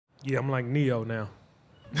Yeah, I'm like Neo now.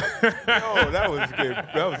 Oh, that was good.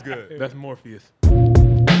 That was good. That's Morpheus. Look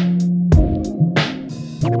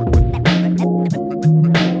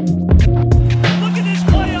at this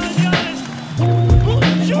play on Giannis.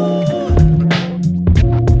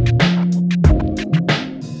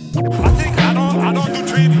 I don't do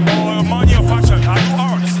trade or money or fashion. I do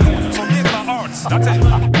arts. For me, it's about arts. That's it.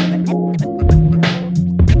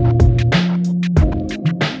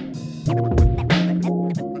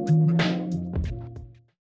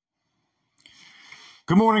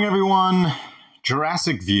 Good morning, everyone.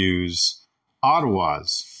 Jurassic Views,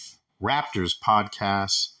 Ottawa's Raptors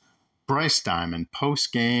podcast. Bryce Diamond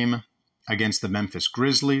post-game against the Memphis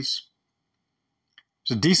Grizzlies.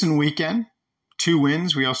 It's a decent weekend. 2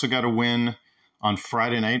 wins. We also got a win on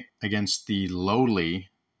Friday night against the lowly,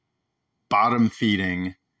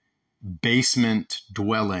 bottom-feeding,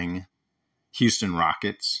 basement-dwelling Houston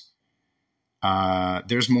Rockets.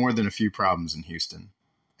 There's more than a few problems in Houston.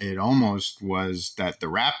 It almost was that the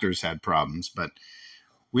Raptors had problems, but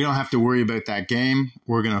we don't have to worry about that game.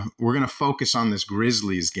 We're gonna focus on this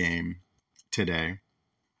Grizzlies game today.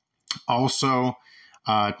 Also,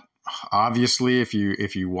 obviously, if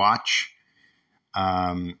you watch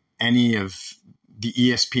any of the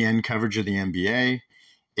ESPN coverage of the NBA,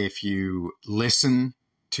 if you listen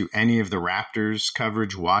to any of the Raptors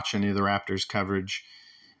coverage, watch any of the Raptors coverage,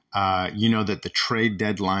 you know that the trade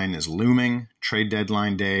deadline is looming. Trade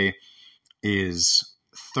deadline day is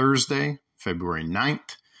Thursday, February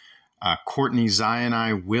 9th. Courtney Zai and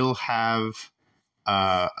I will have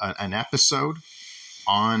an episode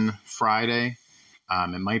on Friday.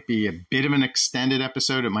 It might be a bit of an extended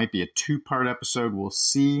episode. It might be a 2-part episode. We'll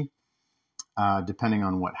see, depending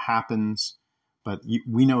on what happens. But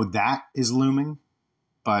we know that is looming.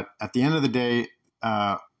 But at the end of the day,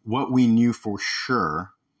 what we knew for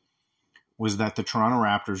sure was that the Toronto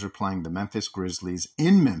Raptors are playing the Memphis Grizzlies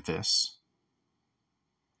in Memphis.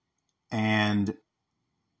 And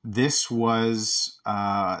this was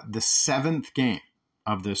the 7th game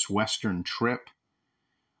of this Western trip.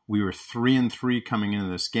 We were 3-3 coming into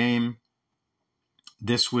this game.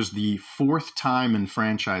 This was the 4th time in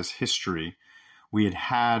franchise history we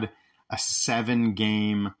had a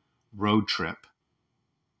 7-game road trip.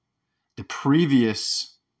 The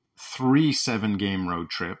previous 3 7-game road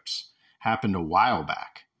trips happened a while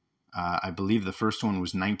back. I believe the first one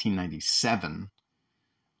was 1997.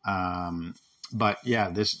 But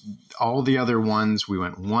yeah, all the other ones, we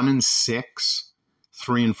went 1-6,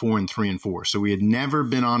 3-4, and 3-4. So we had never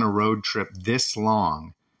been on a road trip this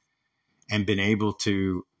long and been able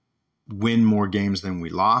to win more games than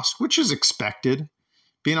we lost, which is expected.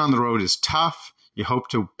 Being on the road is tough. You hope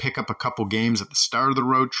to pick up a couple games at the start of the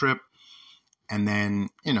road trip. And then,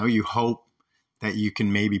 you hope that you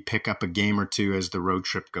can maybe pick up a game or two as the road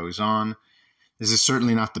trip goes on. This is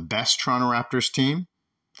certainly not the best Toronto Raptors team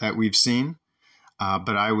that we've seen,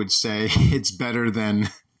 but I would say it's better than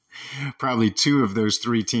probably 2 of those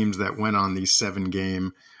 3 teams that went on these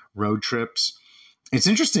 7-game road trips. It's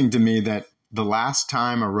interesting to me that the last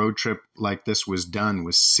time a road trip like this was done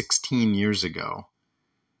was 16 years ago.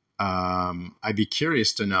 I'd be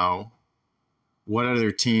curious to know what other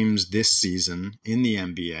teams this season in the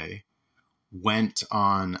NBA went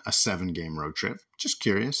on a 7-game road trip. Just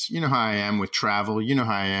curious. You know how I am with travel. You know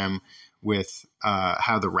how I am with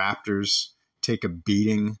how the Raptors take a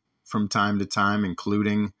beating from time to time,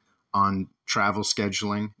 including on travel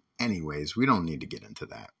scheduling. Anyways, we don't need to get into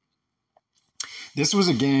that. This was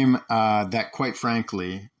a game that, quite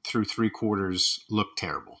frankly, through 3 quarters looked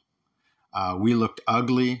terrible. We looked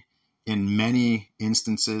ugly in many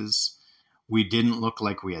instances. We didn't look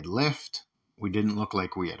like we had lift. We didn't look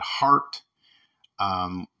like we had heart.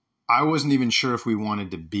 I wasn't even sure if we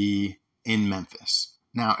wanted to be in Memphis.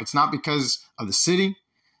 Now, it's not because of the city.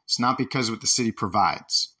 It's not because of what the city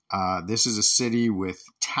provides. This is a city with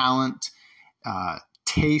talent,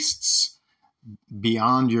 tastes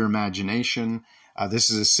beyond your imagination. This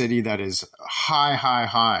is a city that is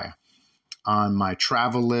high on my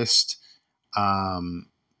travel list.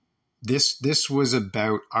 This was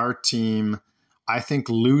about our team, I think,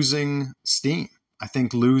 losing steam. I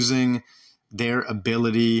think losing their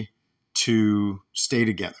ability to stay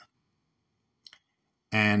together.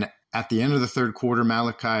 And at the end of the 3rd quarter,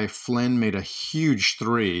 Malachi Flynn made a huge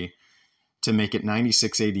 3 to make it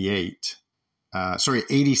 86-78.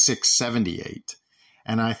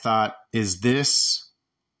 And I thought, is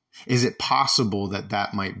it possible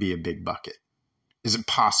that might be a big bucket? Is it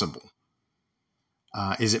possible?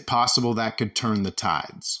 Is it possible that could turn the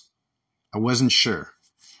tides? I wasn't sure.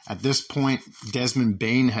 At this point, Desmond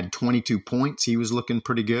Bane had 22 points. He was looking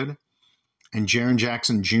pretty good. and Jaren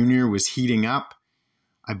Jackson Jr. was heating up.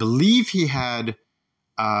 I believe he had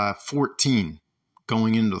 14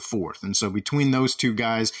 going into the fourth. And so between those two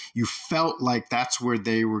guys, you felt like that's where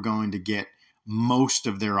they were going to get most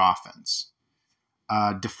of their offense.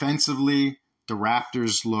 Defensively, the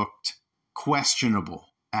Raptors looked questionable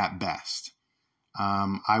at best.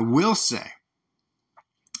 I will say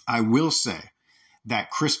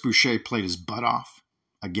that Chris Boucher played his butt off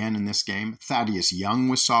again in this game. Thaddeus Young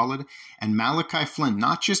was solid. And Malachi Flynn,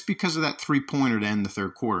 not just because of that three-pointer to end the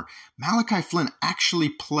third quarter, Malachi Flynn actually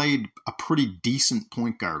played a pretty decent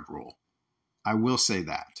point guard role. I will say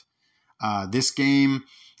that. This game,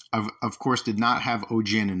 of course, did not have OG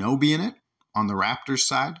Anunoby in it on the Raptors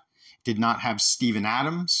side. Did not have Steven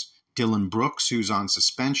Adams, Dylan Brooks, who's on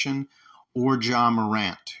suspension, or Ja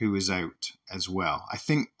Morant, who is out as well. I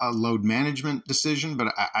think a load management decision,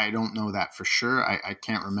 but I don't know that for sure. I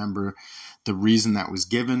can't remember the reason that was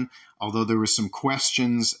given, although there were some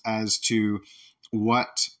questions as to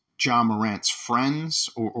what Ja Morant's friends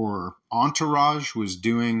or entourage was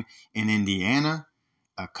doing in Indiana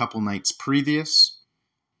a couple nights previous.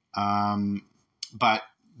 But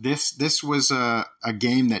this was a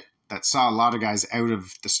game that saw a lot of guys out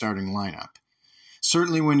of the starting lineup.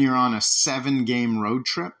 Certainly when you're on a 7-game road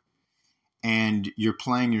trip and you're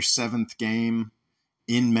playing your 7th game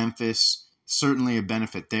in Memphis, certainly a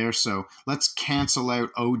benefit there. So let's cancel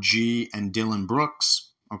out OG and Dylan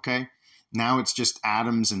Brooks, okay? Now it's just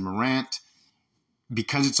Adams and Morant.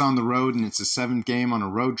 Because it's on the road and it's a 7th game on a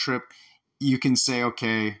road trip, you can say,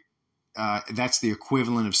 okay, that's the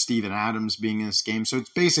equivalent of Steven Adams being in this game. So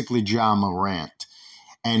it's basically Ja Morant.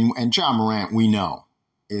 And Ja Morant, we know,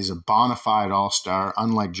 is a bona fide all-star,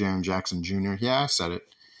 unlike Jaren Jackson Jr. Yeah, I said it.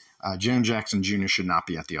 Jaren Jackson Jr. should not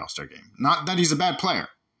be at the all-star game. Not that he's a bad player.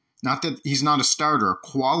 Not that he's not a starter, a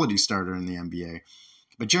quality starter in the NBA.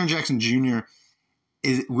 But Jaren Jackson Jr.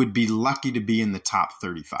 would be lucky to be in the top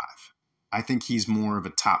 35. I think he's more of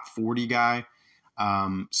a top 40 guy.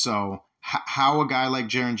 So how a guy like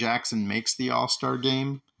Jaren Jackson makes the all-star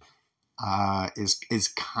game is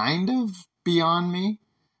kind of beyond me.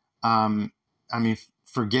 I mean,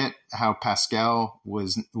 forget how Pascal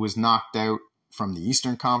was knocked out from the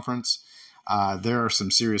Eastern Conference. There are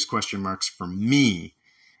some serious question marks for me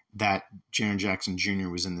that Jaren Jackson Jr.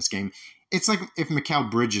 was in this game. It's like if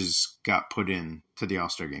Mikal Bridges got put in to the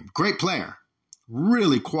All-Star game. Great player,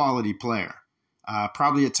 really quality player,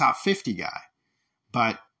 probably a top 50 guy.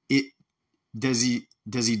 But does he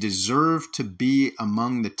deserve to be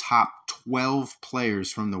among the top 12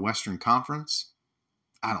 players from the Western Conference?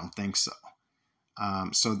 I don't think so.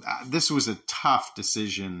 So this was a tough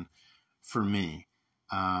decision for me,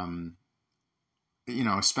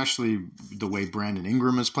 especially the way Brandon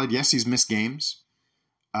Ingram has played. Yes, he's missed games,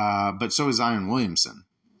 but so is Zion Williamson.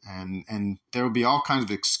 And there will be all kinds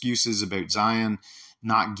of excuses about Zion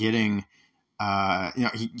not getting,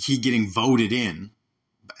 he getting voted in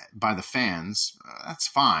by the fans. That's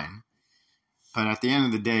fine. But at the end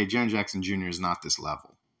of the day, Jaren Jackson Jr. is not this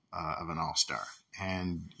level of an all-star.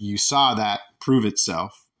 And you saw that prove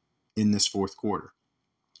itself in this fourth quarter.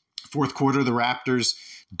 Fourth quarter, the Raptors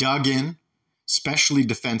dug in, especially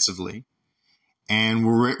defensively, and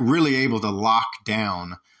were really able to lock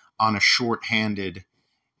down on a shorthanded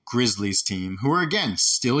Grizzlies team who are, again,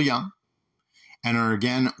 still young and are,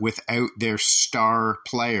 again, without their star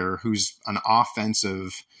player who's an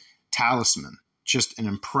offensive talisman, just an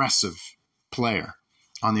impressive player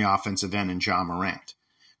on the offensive end in Ja Morant.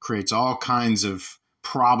 Creates all kinds of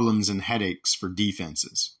problems and headaches for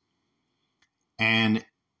defenses. And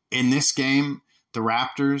in this game, the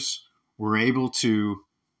Raptors were able to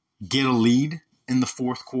get a lead in the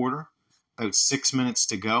fourth quarter, about 6 minutes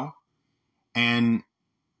to go, and,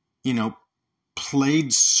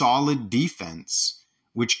 played solid defense,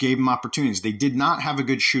 which gave them opportunities. They did not have a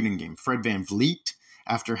good shooting game. Fred VanVleet,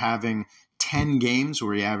 after having 10 games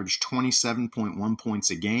where he averaged 27.1 points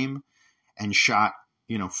a game and shot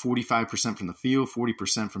 45% from the field,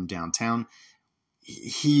 40% from downtown.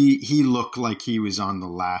 He looked like he was on the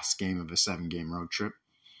last game of a 7-game road trip.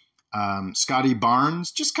 Scotty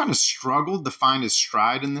Barnes just kind of struggled to find his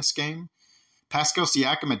stride in this game. Pascal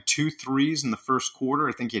Siakam had 2 threes in the first quarter.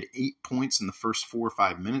 I think he had 8 points in the first 4 or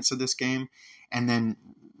 5 minutes of this game, and then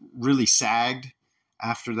really sagged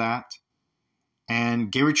after that.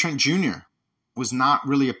 And Gary Trent Jr. was not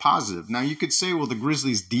really a positive. Now you could say, well, the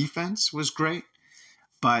Grizzlies' defense was great.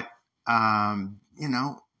 But, they're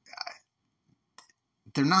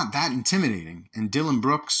not that intimidating. And Dylan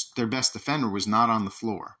Brooks, their best defender, was not on the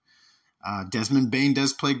floor. Desmond Bane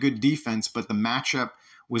does play good defense, but the matchup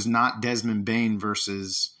was not Desmond Bane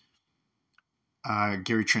versus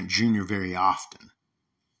Gary Trent Jr. very often.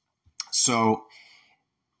 So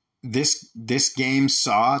this game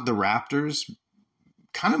saw the Raptors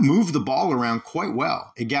kind of move the ball around quite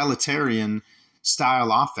well. Egalitarian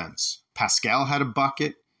style offense. Pascal had a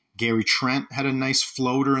bucket. Gary Trent had a nice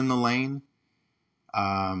floater in the lane.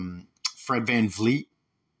 Fred VanVleet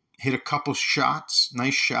hit a couple shots,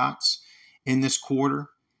 nice shots in this quarter.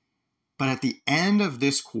 But at the end of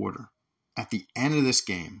this quarter, at the end of this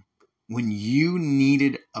game, when you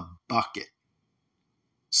needed a bucket,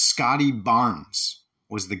 Scotty Barnes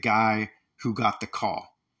was the guy who got the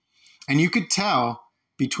call. And you could tell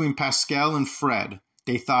between Pascal and Fred,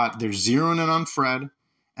 they thought they're zeroing in on Fred,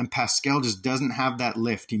 and Pascal just doesn't have that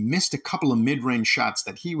lift. He missed a couple of mid-range shots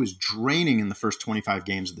that he was draining in the first 25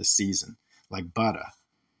 games of the season, like butter.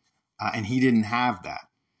 And he didn't have that.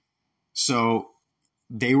 So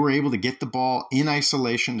they were able to get the ball in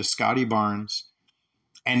isolation to Scotty Barnes.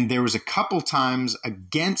 And there was a couple times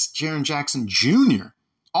against Jaren Jackson Jr.,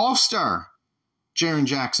 all-star Jaren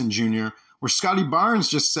Jackson Jr., where Scotty Barnes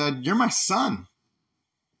just said, "You're my son.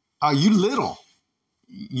 You little.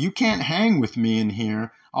 You can't hang with me in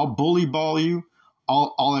here. I'll bully ball you.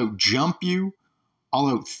 I'll out-jump you. I'll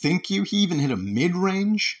out-think you." He even hit a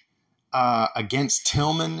mid-range against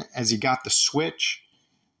Tillman as he got the switch.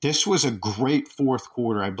 This was a great fourth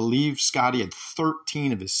quarter. I believe Scotty had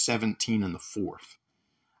 13 of his 17 in the fourth.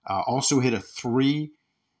 Also hit a 3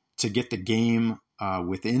 to get the game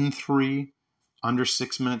within 3, under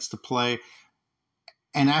 6 minutes to play.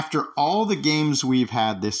 And after all the games we've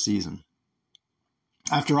had this season,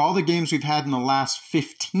 after all the games we've had in the last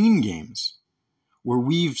 15 games, where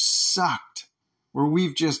we've sucked, where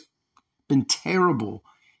we've just been terrible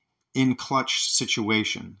in clutch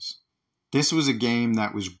situations, this was a game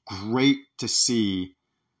that was great to see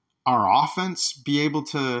our offense be able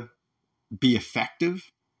to be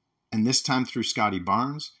effective, and this time through Scotty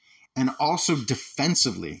Barnes, and also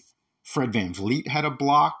defensively. Fred VanVleet had a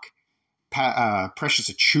block. Precious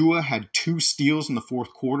Achiuwa had 2 steals in the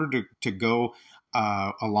fourth quarter to go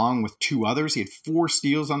along with 2 others. He had 4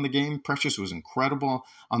 steals on the game. Precious was incredible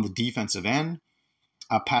on the defensive end.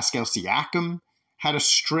 Pascal Siakam had a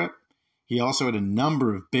strip. He also had a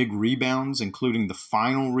number of big rebounds, including the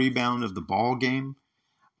final rebound of the ball game.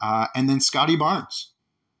 And then Scotty Barnes.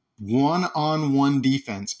 One-on-one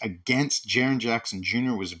defense against Jaren Jackson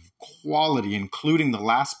Jr. was quality, including the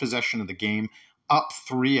last possession of the game, up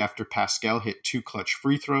 3 after Pascal hit 2 clutch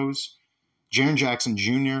free throws. Jaren Jackson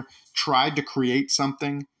Jr. tried to create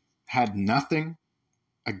something, had nothing.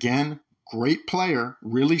 Again, great player,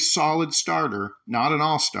 really solid starter, not an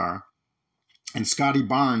all-star. And Scotty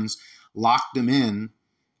Barnes locked him in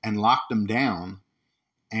and locked him down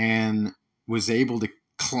and was able to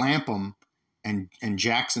clamp him, and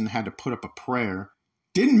Jackson had to put up a prayer.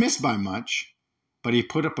 Didn't miss by much, but he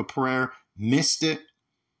put up a prayer, missed it.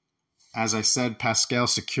 As I said, Pascal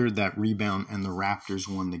secured that rebound, and the Raptors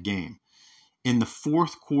won the game. In the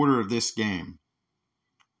fourth quarter of this game,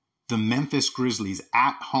 the Memphis Grizzlies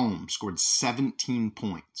at home scored 17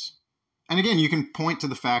 points. And again, you can point to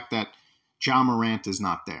the fact that Ja Morant is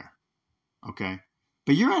not there. Okay?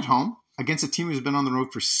 But you're at home against a team who's been on the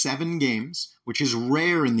road for 7 games, which is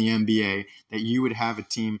rare in the NBA that you would have a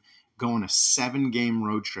team go on a 7-game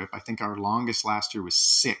road trip. I think our longest last year was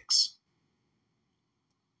 6.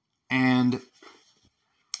 And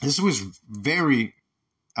this was very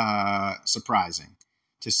surprising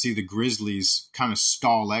to see the Grizzlies kind of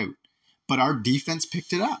stall out. But our defense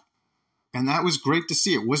picked it up. And that was great to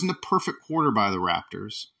see. It wasn't a perfect quarter by the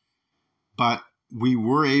Raptors, but we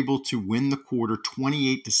were able to win the quarter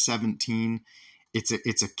 28-17.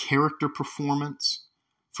 It's a character performance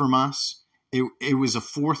from us. It was a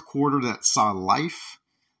fourth quarter that saw life,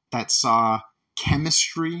 that saw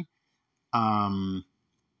chemistry,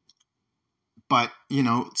 but,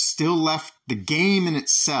 still left the game in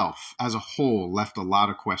itself as a whole, left a lot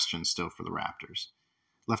of questions still for the Raptors.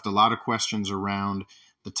 Left a lot of questions around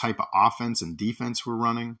the type of offense and defense we're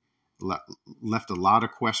running. Left a lot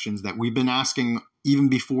of questions that we've been asking even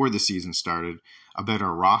before the season started about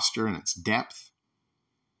our roster and its depth.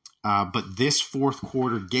 But this fourth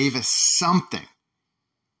quarter gave us something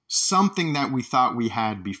that we thought we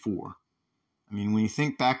had before. I mean, when you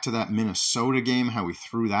think back to that Minnesota game, how we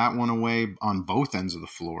threw that one away on both ends of the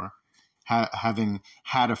floor, having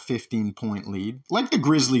had a 15-point lead, like the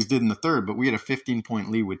Grizzlies did in the third, but we had a 15-point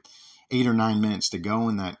lead with 8 or 9 minutes to go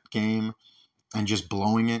in that game and just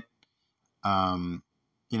blowing it.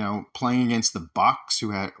 Playing against the Bucks, who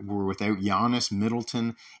were without Giannis,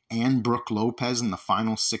 Middleton, and Brook Lopez in the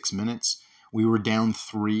final 6 minutes. We were down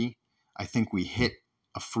 3. I think we hit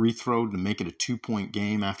a free throw to make it a 2-point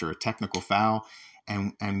game after a technical foul,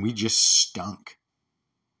 and we just stunk.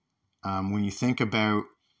 When you think about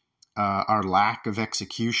our lack of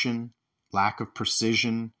execution, lack of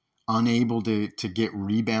precision, unable to get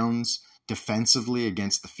rebounds defensively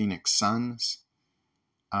against the Phoenix Suns,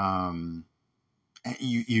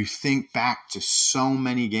 you think back to so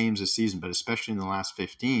many games this season, but especially in the last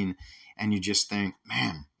 15, and you just think,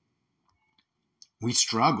 man, we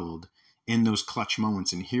struggled in those clutch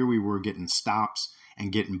moments, and here we were getting stops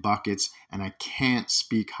and getting buckets, and I can't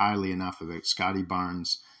speak highly enough about Scotty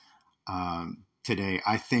Barnes today.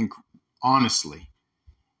 I think, honestly,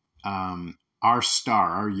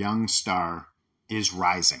 our young star is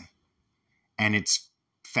rising, and it's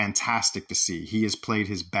fantastic to see. He has played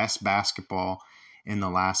his best basketball in the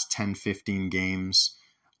last 10, 15 games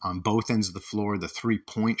on both ends of the floor. The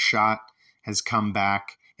 3-point shot has come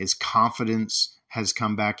back. His confidence has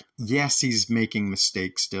come back. Yes, he's making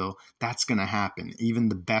mistakes still. That's going to happen. Even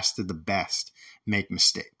the best of the best make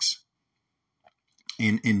mistakes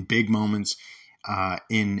in big moments,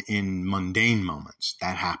 in mundane moments.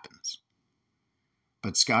 That happens.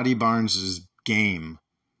 But Scotty Barnes' game,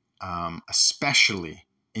 especially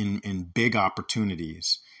in big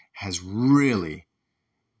opportunities, has really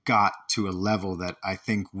got to a level that I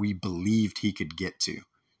think we believed he could get to.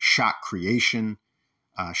 Shot creation,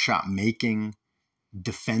 shot making,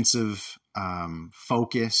 defensive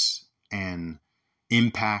focus, and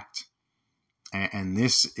impact. And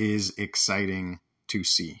this is exciting to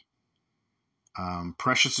see.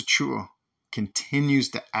 Precious Achiuwa continues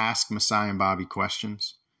to ask Masai and Bobby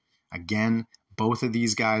questions. Again, both of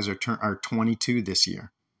these guys are 22 this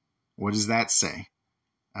year. What does that say?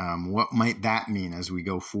 What might that mean as we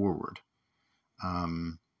go forward?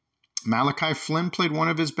 Malachi Flynn played one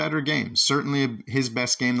of his better games, certainly his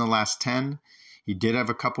best game in the last 10. He did have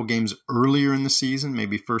a couple games earlier in the season,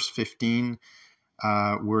 maybe first 15,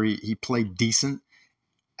 where he played decent.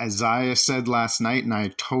 Isaiah said last night, and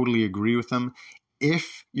I totally agree with him,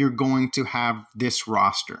 if you're going to have this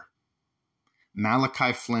roster,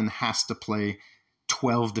 Malachi Flynn has to play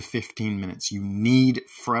 12 to 15 minutes. You need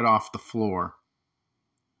Fred off the floor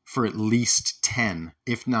for at least 10,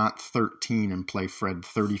 if not 13, and play Fred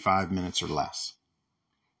 35 minutes or less.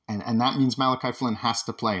 And that means Malachi Flynn has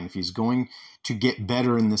to play. And if he's going to get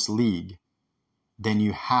better in this league, then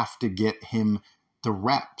you have to get him the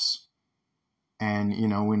reps. And,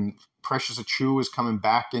 when Precious Achiuwa was coming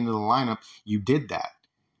back into the lineup, you did that.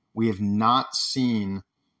 We have not seen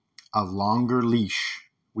a longer leash.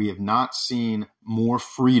 We have not seen more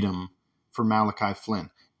freedom for Malachi Flynn.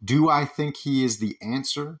 Do I think he is the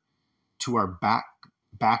answer to our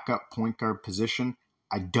backup point guard position?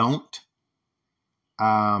 I don't.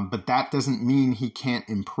 But that doesn't mean he can't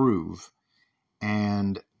improve.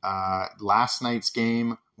 And last night's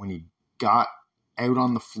game, when he got out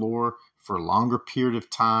on the floor for a longer period of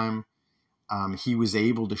time, he was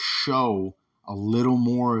able to show a little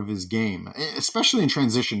more of his game. Especially in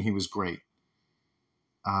transition, he was great.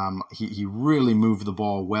 He really moved the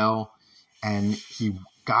ball well, and he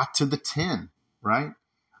got to the 10, right?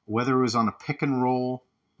 Whether it was on a pick and roll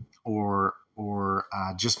or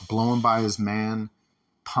just blowing by his man,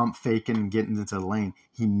 pump faking and getting into the lane,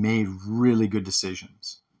 he made really good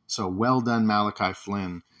decisions. So well done, Malachi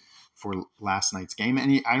Flynn, for last night's game.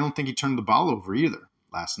 And I don't think he turned the ball over either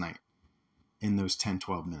last night in those 10,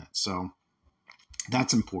 12 minutes. So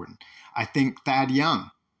that's important. I think Thad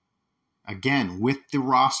Young, again, with the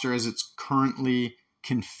roster as it's currently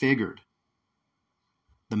configured,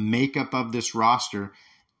 the makeup of this roster,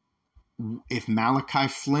 if Malachi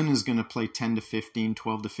Flynn is going to play 10 to 15,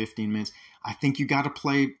 12 to 15 minutes, I think you got to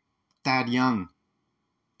play Thad Young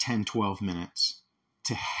 10, 12 minutes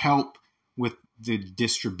to help with the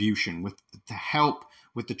distribution, to help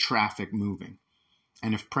with the traffic moving.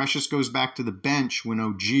 And if Precious goes back to the bench when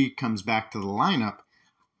OG comes back to the lineup,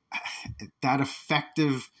 that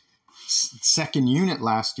effective second unit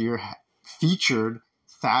last year featured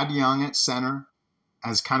Thad Young at center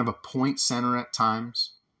as kind of a point center at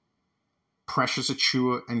times, Precious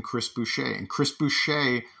Achiuwa, and Chris Boucher. And Chris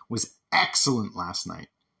Boucher was excellent last night.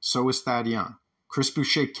 So was Thad Young. Chris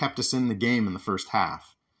Boucher kept us in the game in the first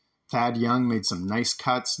half. Thad Young made some nice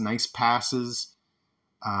cuts, nice passes.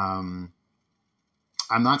 I'm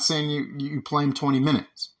not saying you play him 20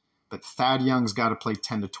 minutes, but Thad Young's got to play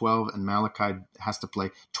 10 to 12, and Malachi has to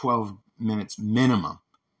play 12 minutes minimum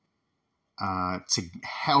to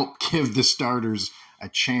help give the starters a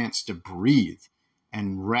chance to breathe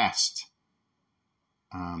and rest.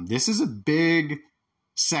 This is a big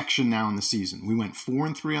section now in the season. We went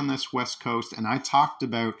 4-3 on this West Coast, and I talked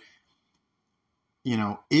about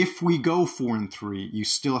if we go 4-3, you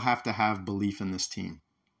still have to have belief in this team.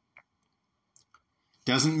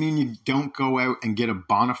 Doesn't mean you don't go out and get a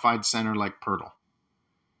bona fide center like Pirtle.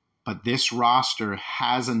 But this roster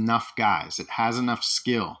has enough guys. It has enough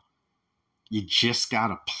skill. You just got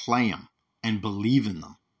to play them and believe in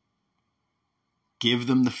them. Give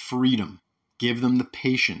them the freedom. Give them the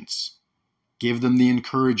patience. Give them the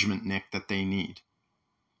encouragement, Nick, that they need.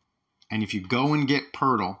 And if you go and get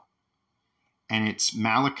Pirtle, and it's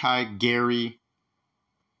Malachi, Gary,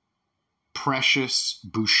 Precious,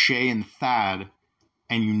 Boucher, and Thad,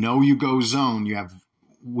 and you go zone, you have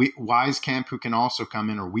Wieskamp, who can also come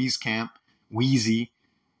in, or Wieskamp, Wheezy,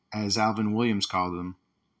 as Alvin Williams called him.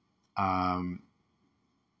 I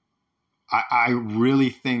really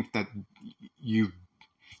think that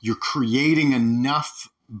you're creating enough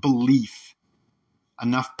belief,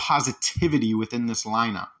 enough positivity within this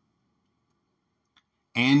lineup,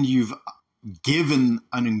 and you've given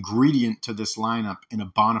an ingredient to this lineup in a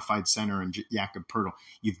bona fide center in Jakob Pirtle.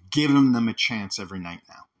 You've given them a chance every night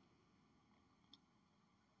now.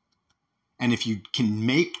 And if you can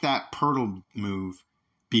make that Pirtle move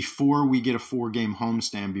before we get a 4-game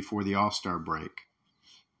homestand before the All-Star break,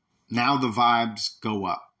 now the vibes go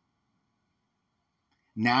up.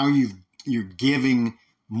 Now you're giving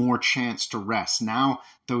more chance to rest. Now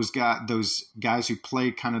those guys who play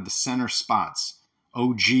kind of the center spots,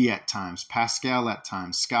 OG at times, Pascal at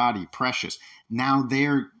times, Scotty, Precious, now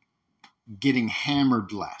they're getting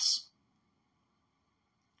hammered less.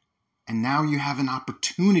 And now you have an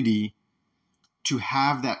opportunity to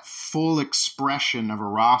have that full expression of a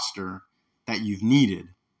roster that you've needed.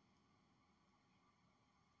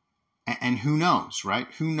 And who knows, right?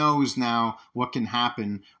 Who knows now what can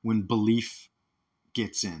happen when belief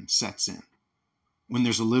sets in. When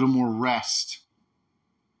there's a little more rest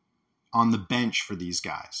on the bench for these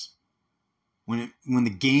guys. When the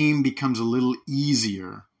game becomes a little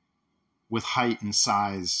easier with height and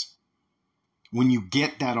size. When you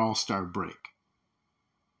get that All-Star break.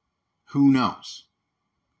 Who knows?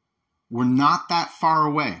 We're not that far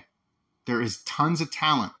away. There is tons of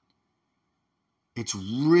talent. It's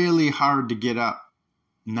really hard to get up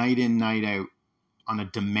night in, night out on a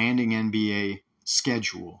demanding NBA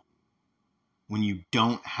schedule when you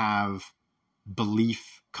don't have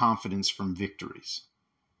belief, confidence from victories.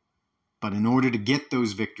 But in order to get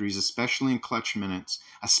those victories, especially in clutch minutes,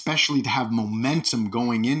 especially to have momentum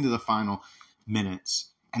going into the final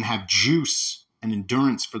minutes and have juice and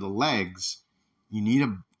endurance for the legs, you need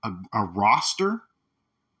a roster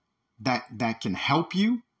that can help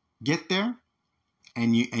you get there,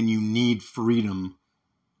 and you need freedom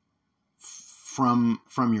from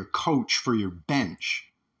your coach for your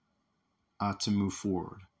bench to move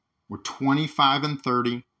forward. We're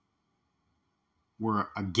 25-30. We're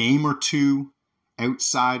a game or two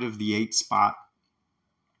outside of the 8th spot.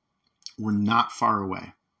 We're not far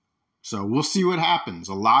away. So we'll see what happens.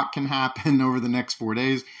 A lot can happen over the next 4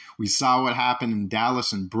 days. We saw what happened in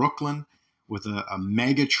Dallas and Brooklyn with a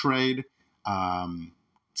mega trade.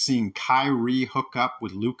 Seeing Kyrie hook up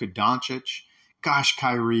with Luka Doncic. Gosh,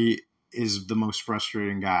 Kyrie is the most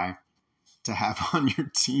frustrating guy to have on your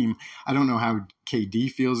team. I don't know how KD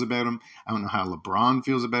feels about him. I don't know how LeBron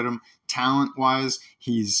feels about him. Talent-wise,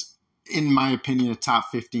 he's, in my opinion, a top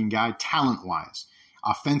 15 guy, talent-wise.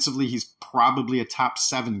 Offensively, he's probably a top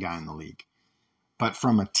 7 guy in the league. But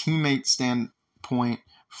from a teammate standpoint,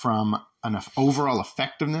 from an overall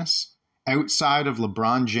effectiveness, outside of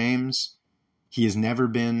LeBron James, he has never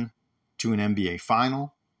been to an NBA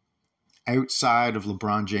final. Outside of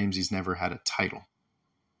LeBron James, he's never had a title.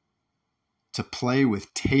 To play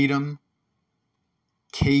with Tatum,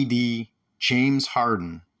 KD, James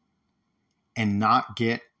Harden, and not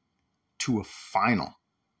get to a final.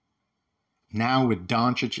 Now with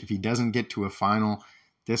Doncic, if he doesn't get to a final,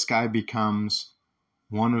 this guy becomes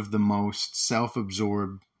one of the most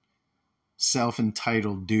self-absorbed,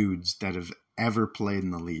 self-entitled dudes that have ever played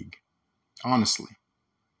in the league. Honestly.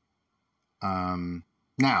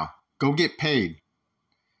 Now, go get paid.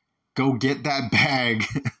 Go get that bag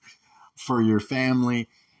for your family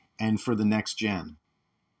and for the next gen.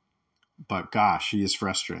 But gosh, he is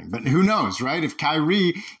frustrating. But who knows, right? If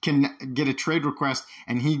Kyrie can get a trade request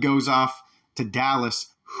and he goes off to Dallas,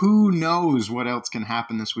 who knows what else can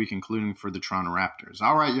happen this week, including for the Toronto Raptors.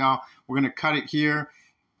 All right, y'all, we're going to cut it here.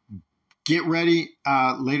 Get ready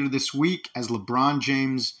later this week as LeBron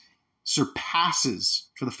James surpasses,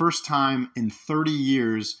 for the first time in 30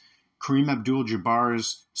 years, Kareem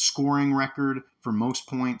Abdul-Jabbar's scoring record for most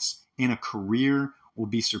points in a career will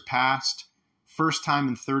be surpassed. First time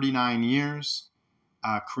in 39 years,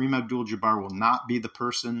 Kareem Abdul-Jabbar will not be the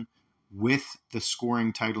person with the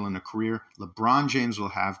scoring title in a career. LeBron James will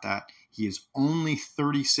have that. He is only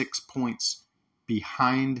 36 points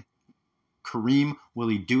behind Kareem. Will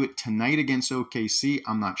he do it tonight against OKC?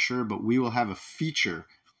 I'm not sure, but we will have a feature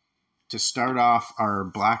to start off our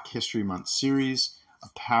Black History Month series, a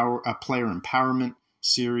player empowerment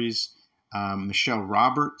series. Michelle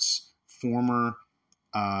Roberts, former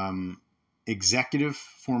executive,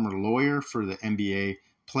 former lawyer for the NBA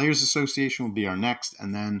Players Association, will be our next,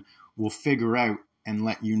 and then we'll figure out and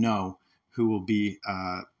let you know who will be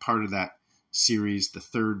part of that series, the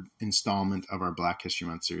third installment of our Black History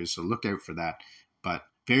Month series. So look out for that. But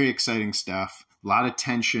very exciting stuff. A lot of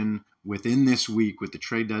tension within this week with the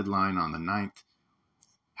trade deadline on the 9th.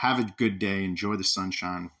 Have a good day. Enjoy the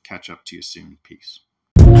sunshine. Catch up to you soon. Peace.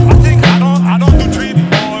 I don't do trading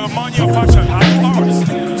or money or fashion. I do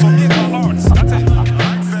arts. So make my arts. That's it.